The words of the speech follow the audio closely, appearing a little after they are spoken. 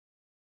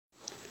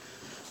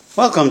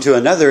Welcome to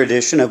another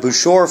edition of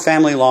Bouchard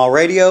Family Law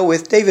Radio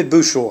with David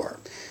Bouchard.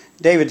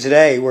 David,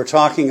 today we're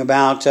talking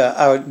about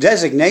a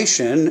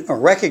designation or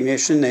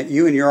recognition that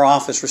you and your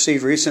office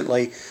received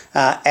recently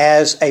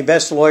as a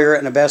best lawyer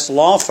and a best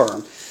law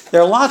firm.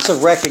 There are lots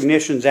of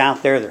recognitions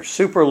out there. There's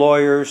super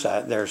lawyers,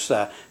 there's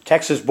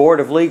Texas Board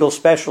of Legal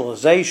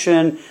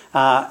Specialization,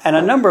 and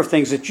a number of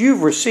things that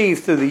you've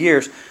received through the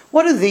years.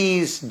 What do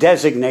these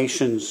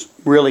designations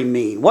really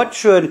mean? What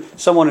should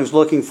someone who's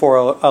looking for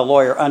a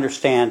lawyer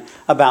understand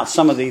about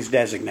some of these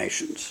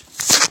designations?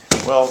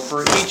 Well,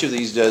 for each of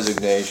these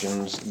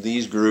designations,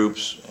 these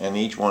groups, and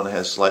each one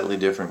has slightly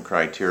different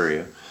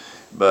criteria,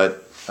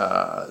 but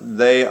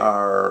they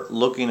are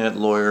looking at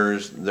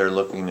lawyers. They're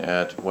looking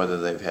at whether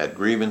they've had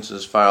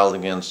grievances filed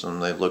against them.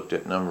 They've looked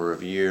at number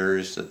of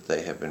years that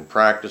they have been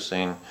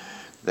practicing.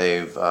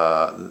 They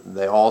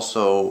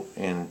also,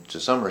 to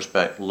some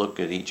respect, look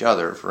at each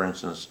other. For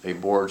instance, a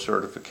board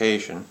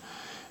certification,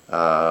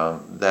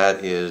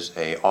 that is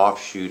a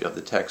offshoot of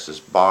the Texas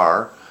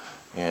Bar,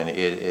 and it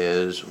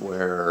is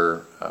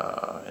where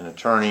an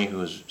attorney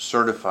who is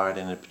certified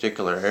in a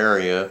particular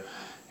area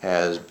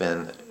has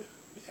been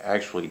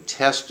actually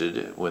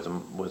tested with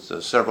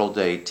a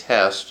several-day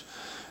test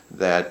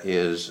that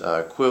is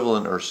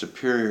equivalent or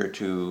superior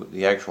to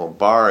the actual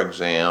bar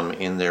exam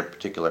in their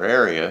particular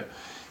area,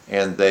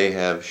 and they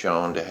have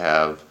shown to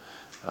have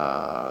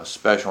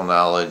special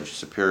knowledge,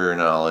 superior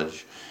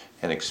knowledge,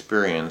 and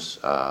experience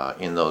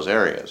in those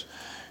areas.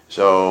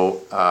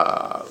 So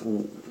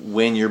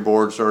when you're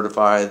board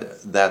certified,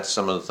 that's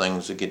some of the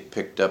things that get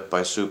picked up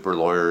by super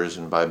lawyers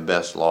and by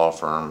best law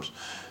firms,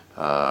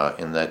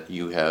 in that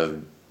you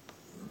have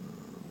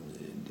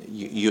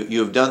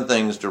done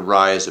things to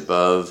rise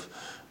above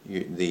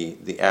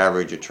the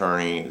average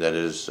attorney that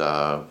is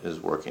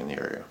working in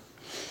the area.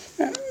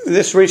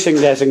 This recent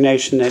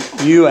designation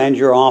that you and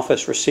your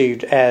office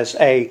received as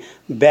a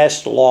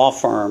best law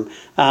firm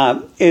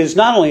is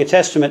not only a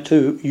testament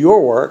to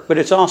your work, but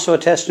it's also a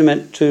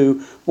testament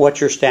to what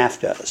your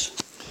staff does.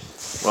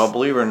 Well,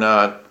 believe it or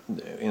not,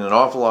 in an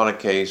awful lot of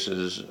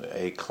cases,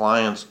 a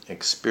client's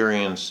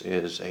experience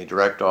is a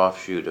direct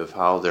offshoot of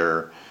how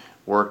they're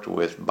worked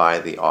with by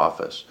the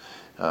office.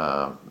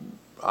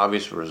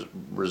 Obvious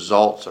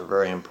results are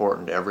very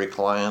important to every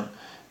client,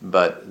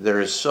 but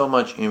there is so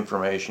much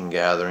information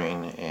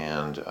gathering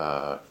and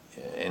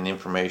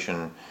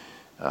information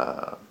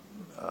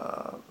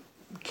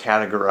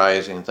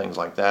categorizing, things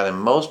like that, and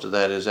most of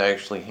that is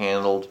actually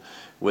handled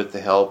with the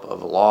help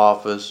of a law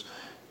office.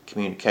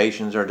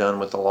 Communications are done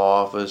with the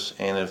law office,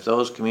 and if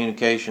those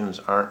communications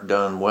aren't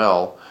done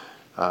well,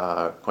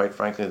 quite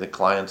frankly, the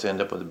clients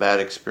end up with a bad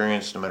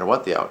experience no matter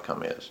what the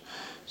outcome is.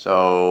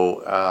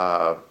 So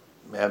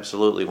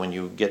absolutely, when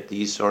you get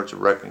these sorts of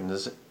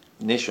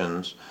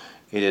recognitions,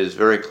 it is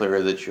very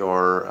clear that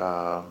your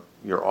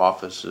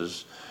office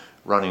is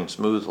running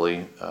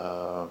smoothly,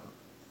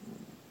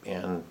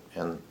 and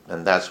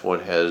that's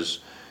what has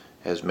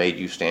made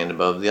you stand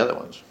above the other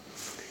ones.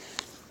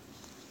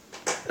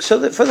 So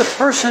that for the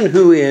person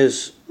who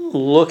is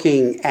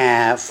looking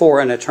for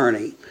an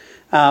attorney,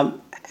 how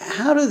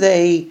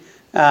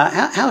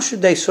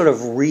should they sort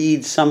of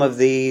read some of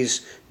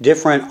these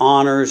different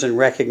honors and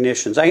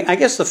recognitions? I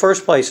guess the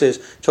first place is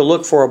to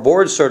look for a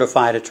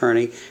board-certified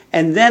attorney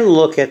and then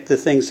look at the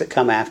things that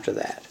come after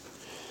that.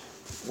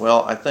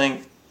 Well, I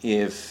think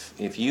if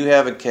you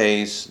have a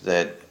case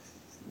that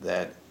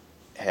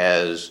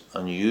has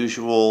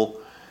unusual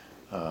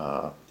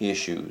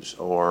issues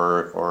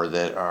or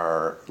that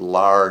are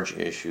large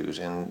issues,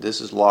 and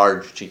this is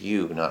large to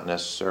you, not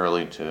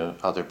necessarily to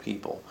other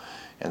people,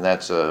 and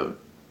that's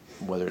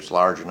whether it's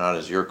large or not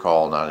is your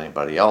call, not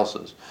anybody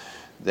else's,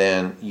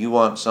 then you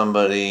want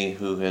somebody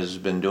who has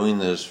been doing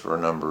this for a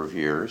number of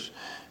years,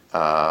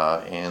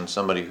 and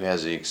somebody who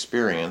has the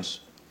experience,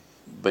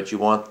 but you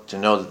want to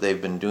know that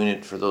they've been doing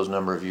it for those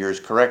number of years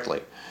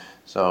correctly.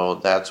 So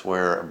that's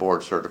where a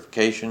board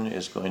certification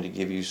is going to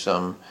give you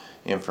some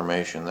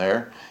information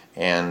there.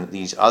 And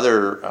these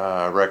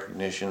other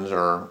recognitions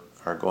are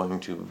going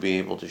to be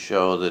able to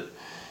show that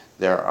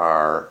there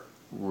are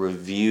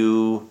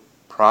review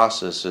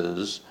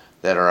processes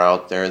that are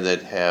out there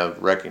that have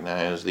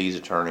recognized these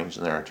attorneys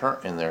in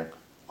their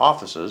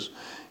offices,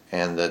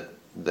 and that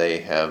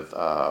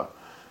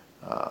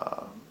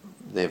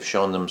they've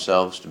shown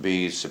themselves to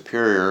be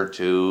superior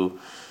to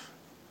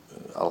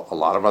a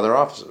lot of other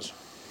offices.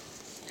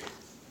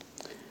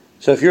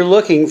 So if you're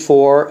looking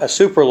for a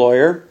super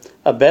lawyer,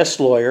 a best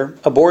lawyer,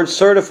 a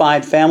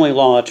board-certified family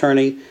law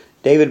attorney,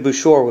 David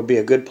Bouchard would be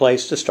a good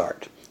place to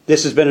start.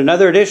 This has been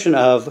another edition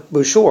of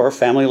Bouchard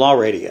Family Law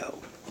Radio.